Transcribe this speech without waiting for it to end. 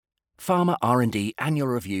Pharma R&D Annual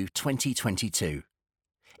Review 2022.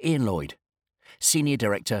 Ian Lloyd, Senior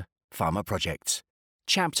Director, Pharma Projects.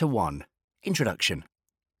 Chapter 1. Introduction.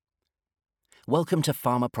 Welcome to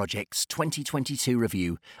Pharma Projects 2022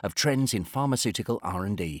 review of trends in pharmaceutical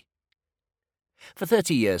R&D. For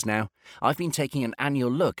 30 years now, I've been taking an annual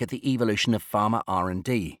look at the evolution of pharma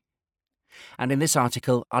R&D. And in this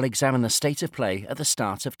article, I'll examine the state of play at the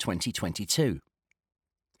start of 2022.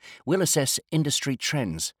 We'll assess industry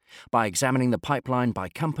trends by examining the pipeline by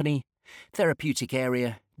company, therapeutic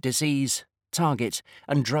area, disease, target,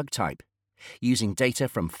 and drug type, using data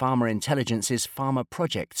from Pharma Intelligence's Pharma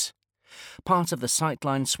Projects, part of the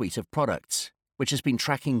Citeline suite of products, which has been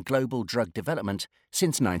tracking global drug development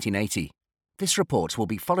since 1980. This report will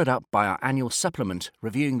be followed up by our annual supplement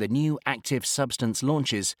reviewing the new active substance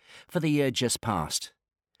launches for the year just past.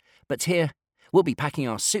 But here, we'll be packing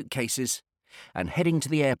our suitcases and heading to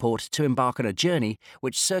the airport to embark on a journey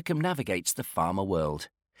which circumnavigates the pharma world,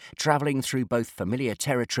 travelling through both familiar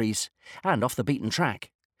territories and off the beaten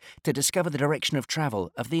track to discover the direction of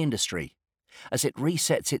travel of the industry as it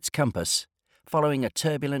resets its compass following a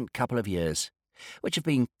turbulent couple of years, which have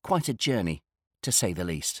been quite a journey, to say the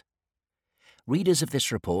least. Readers of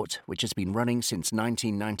this report, which has been running since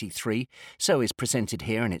 1993, so is presented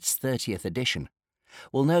here in its 30th edition,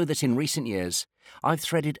 will know that in recent years I've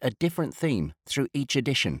threaded a different theme through each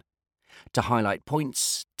edition, to highlight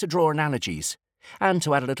points, to draw analogies, and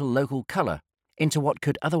to add a little local colour into what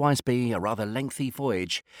could otherwise be a rather lengthy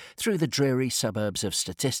voyage through the dreary suburbs of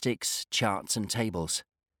statistics, charts and tables.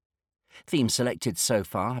 Themes selected so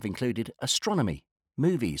far have included astronomy,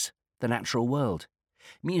 movies, the natural world,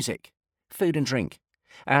 music, food and drink,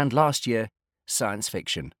 and last year, science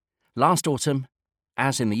fiction. Last autumn,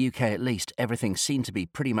 as in the UK at least everything seemed to be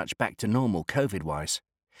pretty much back to normal COVID-wise,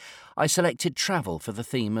 I selected travel for the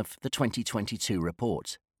theme of the 2022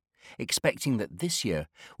 report, expecting that this year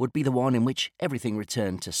would be the one in which everything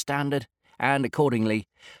returned to standard and, accordingly,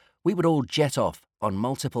 we would all jet off on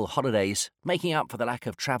multiple holidays, making up for the lack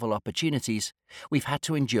of travel opportunities we've had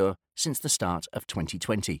to endure since the start of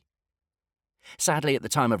 2020. Sadly, at the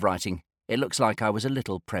time of writing, it looks like I was a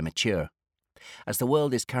little premature, as the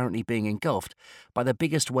world is currently being engulfed by the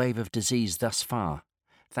biggest wave of disease thus far,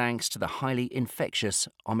 thanks to the highly infectious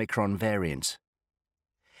Omicron variant.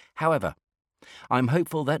 However, I'm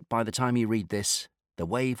hopeful that by the time you read this, the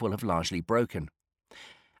wave will have largely broken,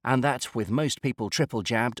 and that with most people triple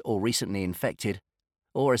jabbed or recently infected,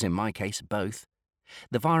 or as in my case, both,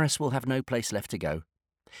 the virus will have no place left to go,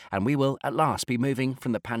 and we will at last be moving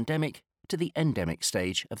from the pandemic to the endemic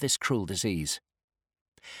stage of this cruel disease.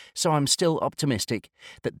 So I'm still optimistic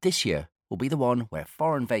that this year will be the one where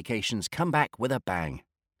foreign vacations come back with a bang.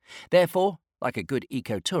 Therefore, like a good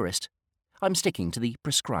eco-tourist, I'm sticking to the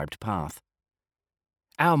prescribed path.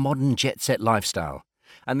 Our modern jet-set lifestyle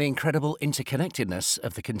and the incredible interconnectedness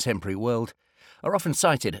of the contemporary world are often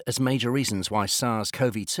cited as major reasons why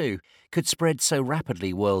SARS-CoV-2 could spread so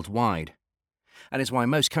rapidly worldwide, and is why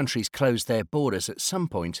most countries closed their borders at some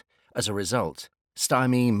point as a result,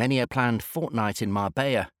 stymieing many a planned fortnight in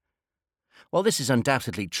Marbella. While this is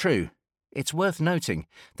undoubtedly true, it's worth noting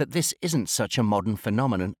that this isn't such a modern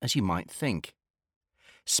phenomenon as you might think.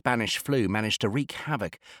 Spanish flu managed to wreak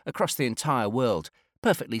havoc across the entire world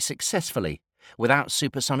perfectly successfully, without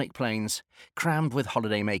supersonic planes, crammed with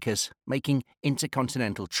holidaymakers making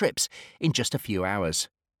intercontinental trips in just a few hours.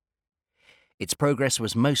 Its progress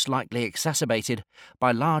was most likely exacerbated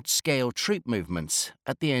by large-scale troop movements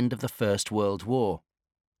at the end of the First World War.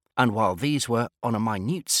 And while these were on a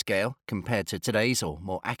minute scale compared to today's, or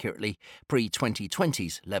more accurately,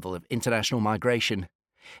 pre-2020's level of international migration,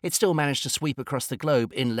 it still managed to sweep across the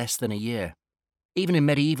globe in less than a year. Even in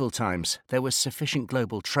medieval times, there was sufficient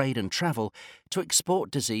global trade and travel to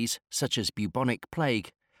export disease such as bubonic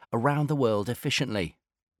plague around the world efficiently.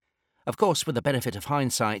 Of course, with the benefit of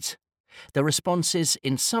hindsight, the responses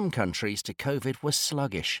in some countries to COVID were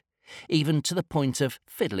sluggish, even to the point of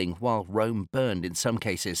fiddling while Rome burned in some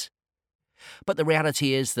cases. But the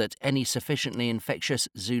reality is that any sufficiently infectious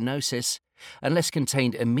zoonosis, unless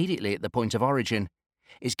contained immediately at the point of origin,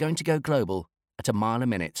 is going to go global at a mile a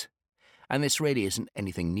minute. And this really isn't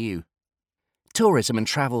anything new. Tourism and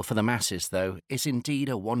travel for the masses, though, is indeed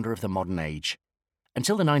a wonder of the modern age.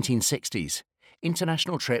 Until the 1960s,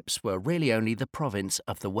 international trips were really only the province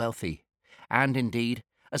of the wealthy, and indeed,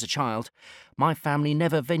 as a child, my family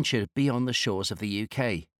never ventured beyond the shores of the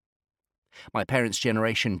UK. My parents'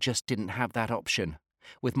 generation just didn't have that option,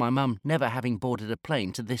 with my mum never having boarded a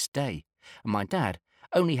plane to this day, and my dad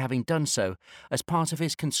only having done so as part of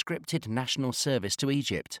his conscripted national service to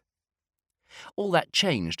Egypt. All that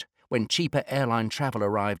changed when cheaper airline travel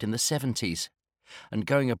arrived in the 70s, and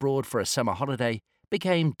going abroad for a summer holiday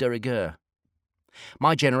became de rigueur.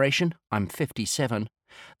 My generation, I'm 57,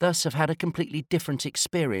 thus have had a completely different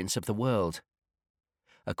experience of the world.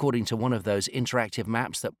 According to one of those interactive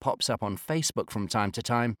maps that pops up on Facebook from time to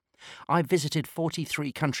time, I've visited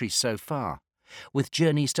 43 countries so far, with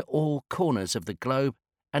journeys to all corners of the globe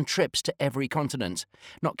and trips to every continent,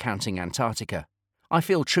 not counting Antarctica. I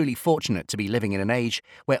feel truly fortunate to be living in an age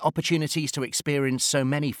where opportunities to experience so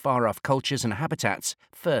many far-off cultures and habitats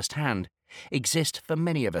firsthand exist for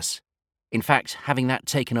many of us. In fact, having that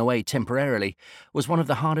taken away temporarily was one of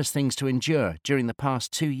the hardest things to endure during the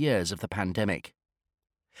past 2 years of the pandemic.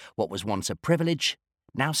 What was once a privilege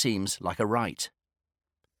now seems like a right.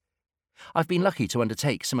 I've been lucky to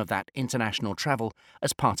undertake some of that international travel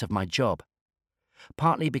as part of my job,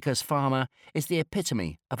 partly because pharma is the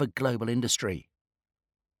epitome of a global industry.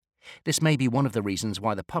 This may be one of the reasons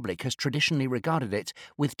why the public has traditionally regarded it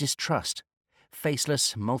with distrust,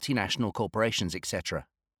 faceless multinational corporations, etc.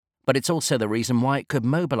 But it's also the reason why it could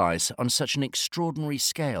mobilize on such an extraordinary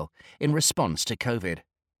scale in response to COVID.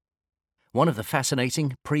 One of the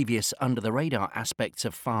fascinating, previous under-the-radar aspects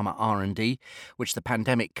of pharma R&D, which the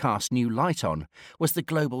pandemic cast new light on, was the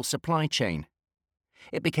global supply chain.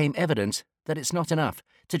 It became evident that it's not enough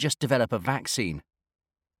to just develop a vaccine.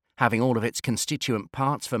 Having all of its constituent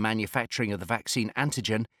parts for manufacturing of the vaccine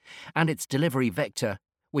antigen and its delivery vector,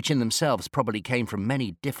 which in themselves probably came from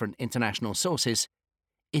many different international sources,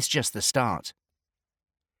 is just the start.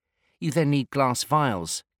 You then need glass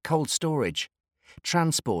vials, cold storage,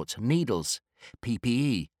 transport, needles,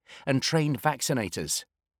 PPE, and trained vaccinators.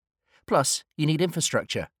 Plus, you need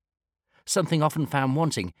infrastructure, something often found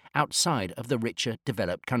wanting outside of the richer,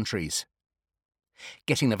 developed countries.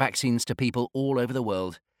 Getting the vaccines to people all over the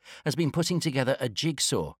world has been putting together a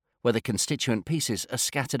jigsaw where the constituent pieces are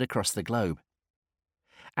scattered across the globe.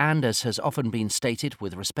 And as has often been stated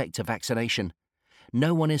with respect to vaccination,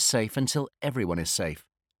 no one is safe until everyone is safe.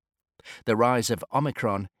 The rise of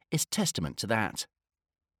Omicron is testament to that.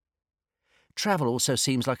 Travel also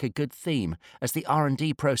seems like a good theme, as the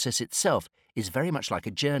R&D process itself is very much like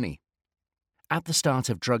a journey. At the start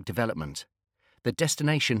of drug development, the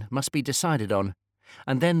destination must be decided on,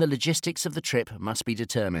 and then the logistics of the trip must be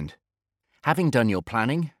determined. Having done your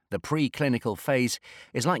planning, the pre-clinical phase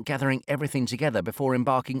is like gathering everything together before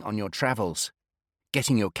embarking on your travels.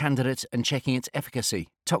 Getting your candidate and checking its efficacy,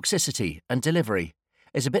 toxicity, and delivery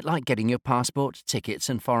is a bit like getting your passport, tickets,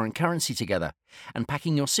 and foreign currency together and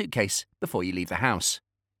packing your suitcase before you leave the house.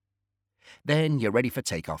 Then you're ready for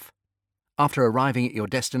takeoff. After arriving at your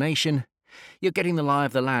destination, you're getting the lie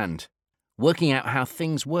of the land, working out how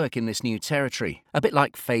things work in this new territory, a bit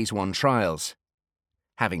like Phase 1 trials.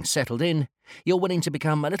 Having settled in, you're willing to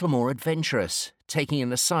become a little more adventurous, taking in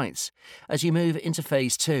the sights as you move into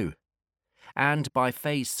Phase 2. And by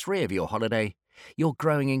Phase 3 of your holiday, you're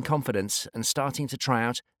growing in confidence and starting to try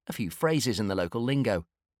out a few phrases in the local lingo.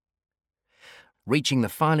 Reaching the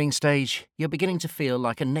filing stage, you're beginning to feel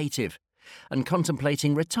like a native and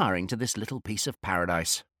contemplating retiring to this little piece of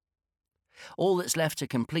paradise. All that's left to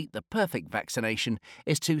complete the perfect vaccination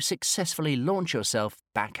is to successfully launch yourself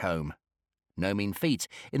back home. No mean feat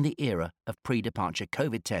in the era of pre-departure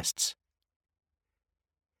COVID tests.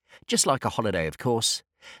 Just like a holiday, of course,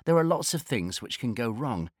 there are lots of things which can go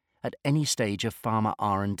wrong at any stage of pharma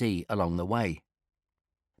R&D along the way.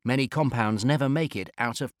 Many compounds never make it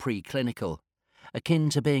out of preclinical,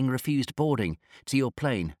 akin to being refused boarding to your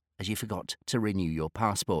plane as you forgot to renew your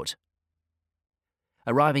passport.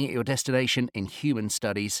 Arriving at your destination in human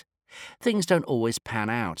studies, things don't always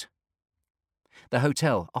pan out. The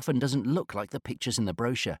hotel often doesn't look like the pictures in the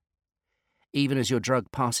brochure. Even as your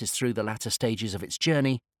drug passes through the latter stages of its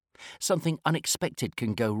journey, something unexpected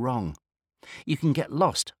can go wrong. You can get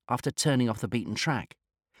lost after turning off the beaten track,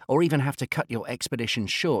 or even have to cut your expedition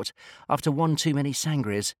short after one too many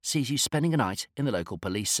sangrias sees you spending a night in the local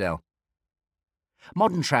police cell.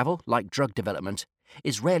 Modern travel, like drug development,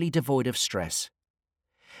 is rarely devoid of stress.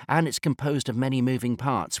 And it's composed of many moving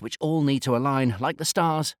parts which all need to align like the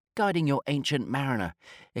stars guiding your ancient mariner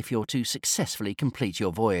if you're to successfully complete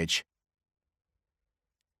your voyage.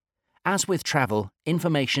 As with travel,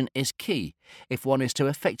 information is key if one is to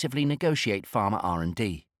effectively negotiate pharma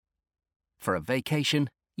R&D. For a vacation,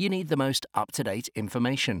 you need the most up-to-date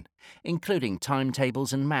information, including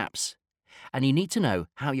timetables and maps, and you need to know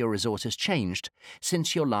how your resort has changed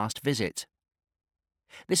since your last visit.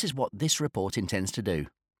 This is what this report intends to do,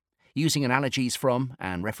 using analogies from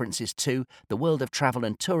and references to the world of travel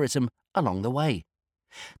and tourism along the way.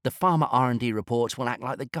 The Pharma R&D report will act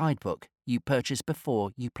like the guidebook you purchase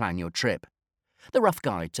before you plan your trip, The rough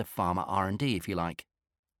guide to pharma R&D, if you like.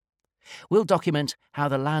 We'll document how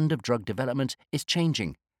the land of drug development is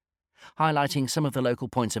changing, highlighting some of the local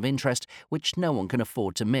points of interest which no one can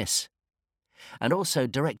afford to miss, and also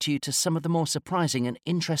direct you to some of the more surprising and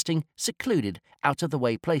interesting, secluded,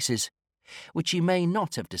 out-of-the-way places, which you may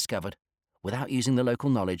not have discovered without using the local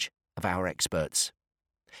knowledge of our experts.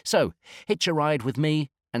 So, hitch a ride with me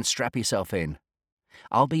and strap yourself in.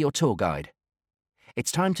 I'll be your tour guide.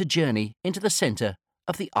 It's time to journey into the centre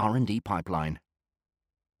of the R&D pipeline.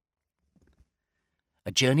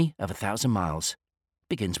 A journey of 1,000 miles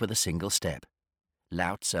begins with a single step.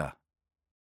 Lao Tzu.